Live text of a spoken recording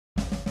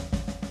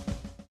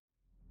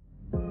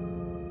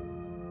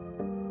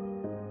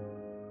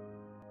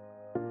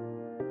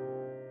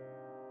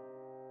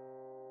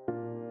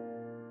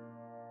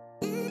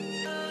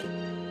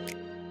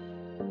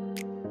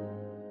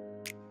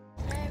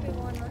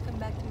welcome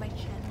back to my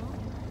channel.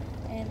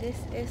 And this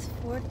is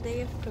 4th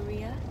day of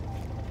Korea.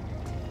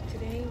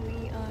 Today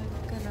we are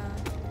gonna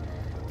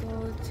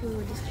go to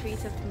the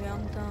streets of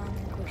Myeongdong,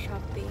 go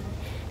shopping,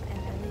 and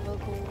then we will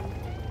go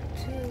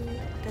to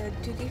the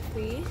duty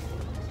free.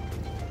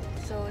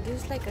 So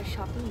this is like a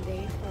shopping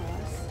day for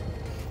us,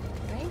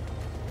 right?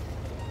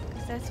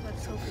 Because that's what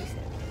Sophie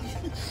said.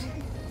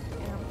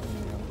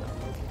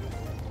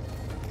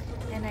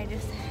 And I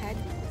just had,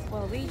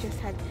 well, we just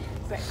had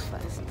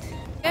breakfast.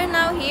 We're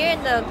now here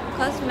in the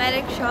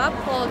cosmetic shop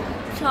called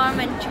Charm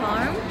and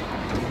Charm,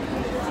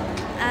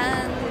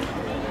 and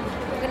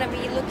we're gonna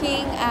be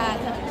looking at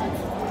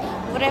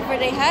whatever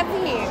they have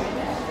here.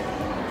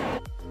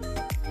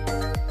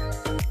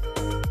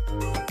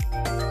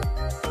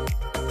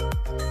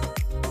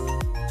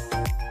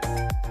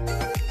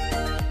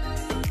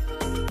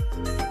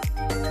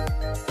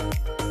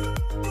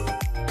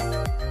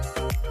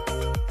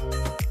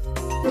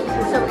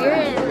 So we're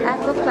in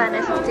Aqua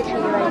City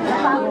right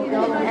now,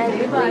 and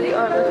we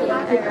are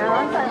looking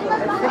around the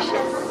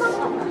fishes.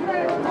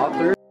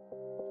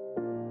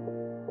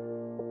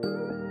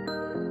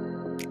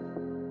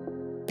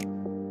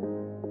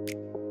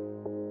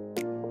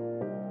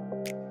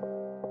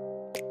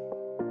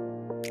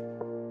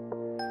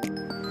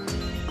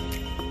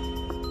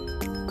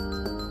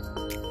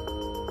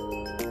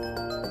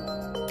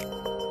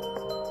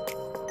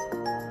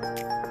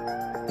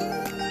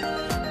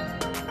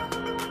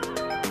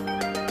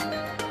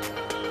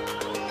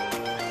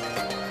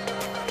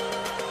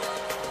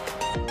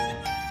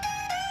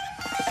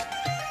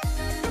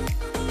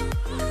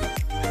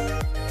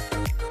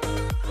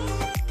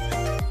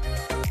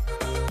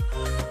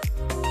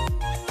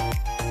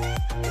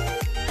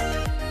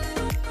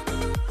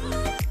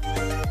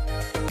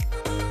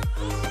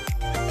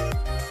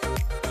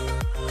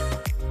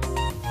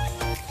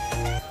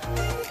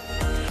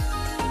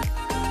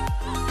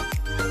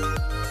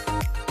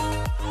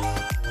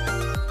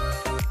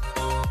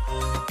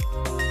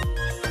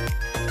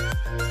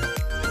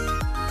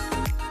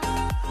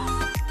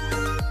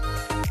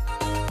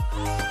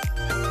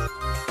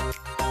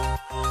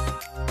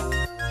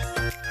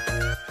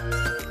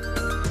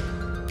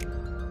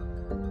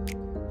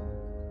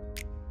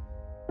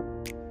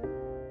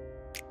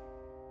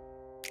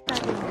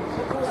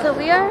 So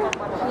we are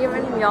here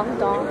in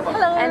Myeongdong,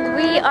 and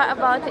we are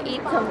about to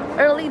eat some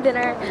early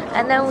dinner,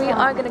 and then we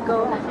are gonna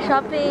go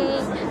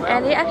shopping.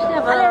 And they actually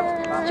have a lot of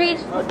street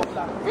food.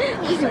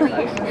 He's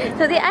weird.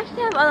 So they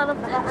actually have a lot of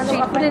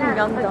street food in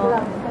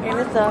Myeongdong, and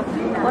it's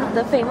one of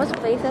the famous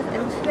places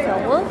in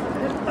Seoul.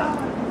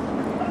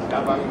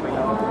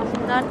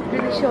 I'm not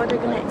really sure what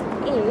we're gonna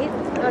eat,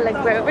 or like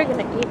where we're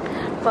gonna eat,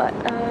 but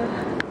yeah.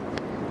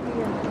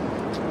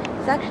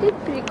 It's actually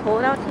pretty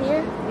cold out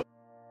here.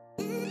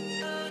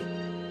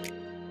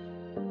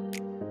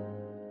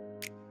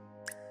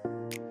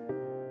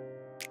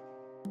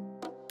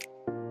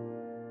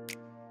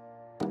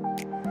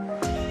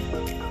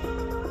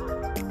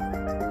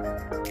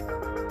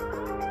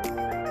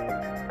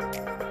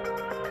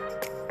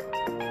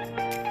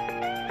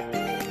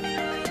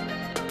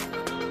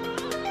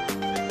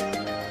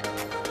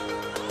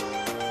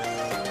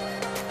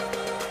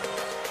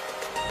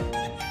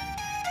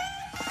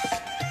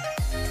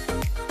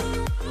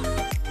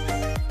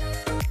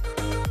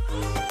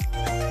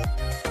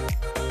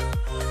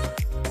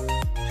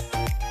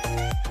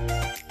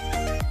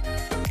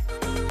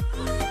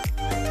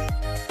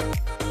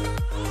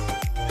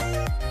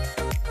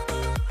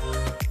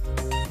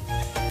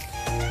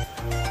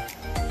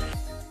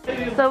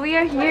 So we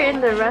are here in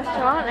the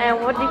restaurant,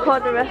 and what do you call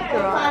the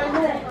restaurant?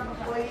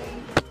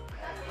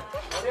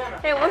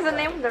 Hey, what's the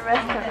name of the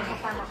restaurant?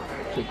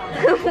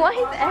 Why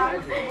is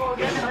that?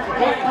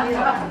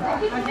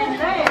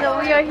 So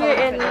we are here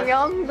in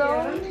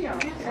Myeongdong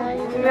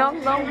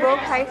Brook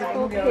High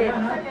School Kid.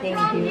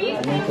 Thank you.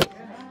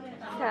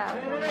 Yeah.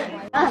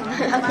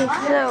 Okay,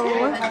 so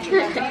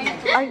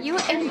are you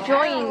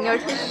enjoying your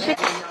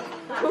chicken?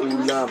 We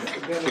love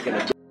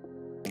chicken.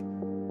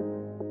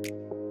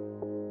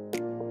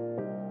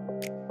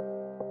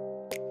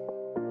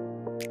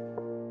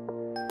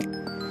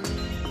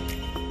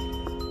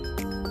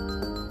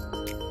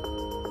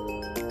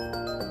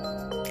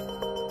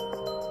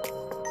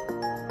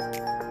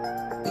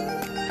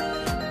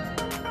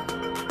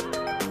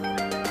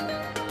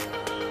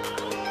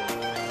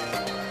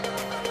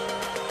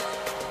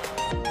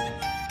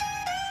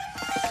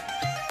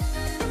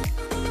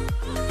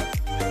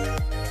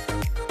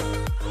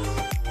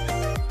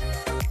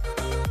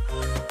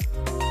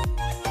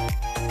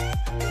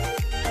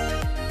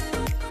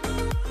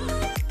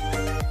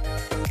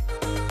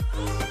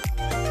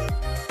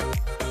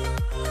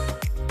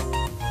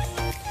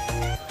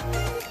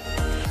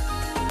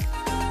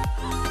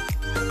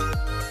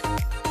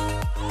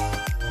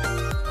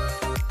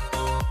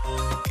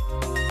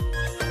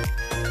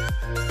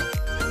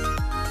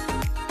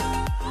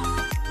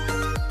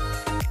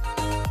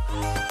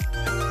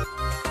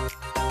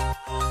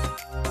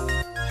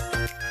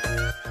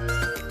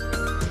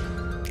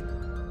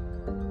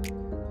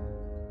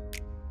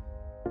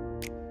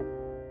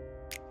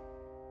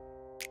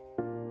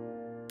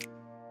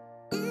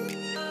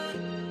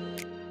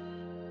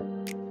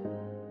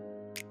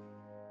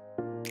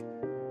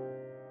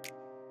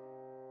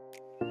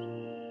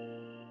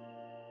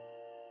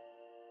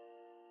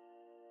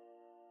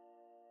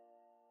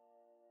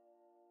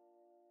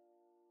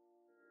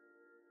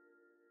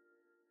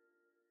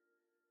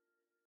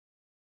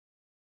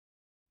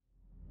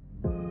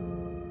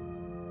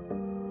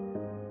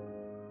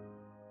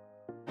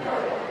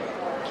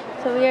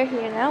 So we are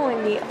here now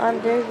in the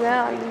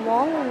underground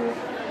mall in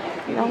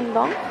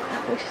Myeongdong,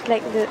 which is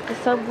like the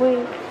subway.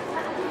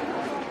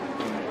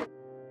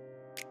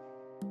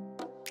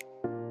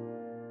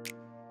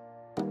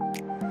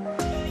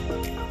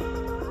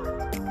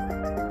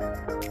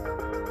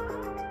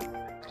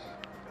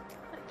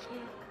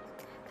 Okay,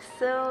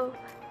 so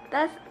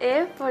that's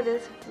it for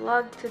this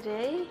vlog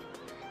today.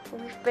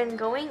 We've been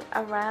going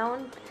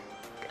around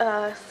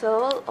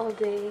Seoul all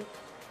day,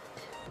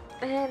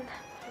 and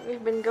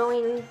we've been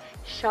going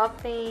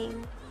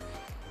shopping,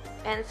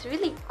 and it's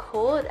really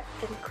cold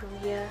in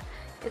Korea.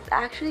 It's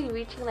actually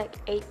reaching like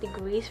 8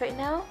 degrees right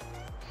now.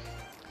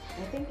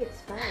 I think it's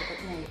 5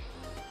 at night.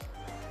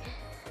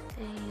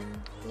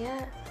 And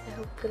yeah, I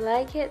hope you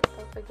like it.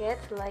 Don't forget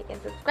to like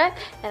and subscribe,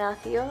 and I'll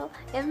see you all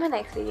in my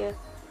next video.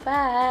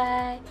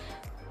 Bye!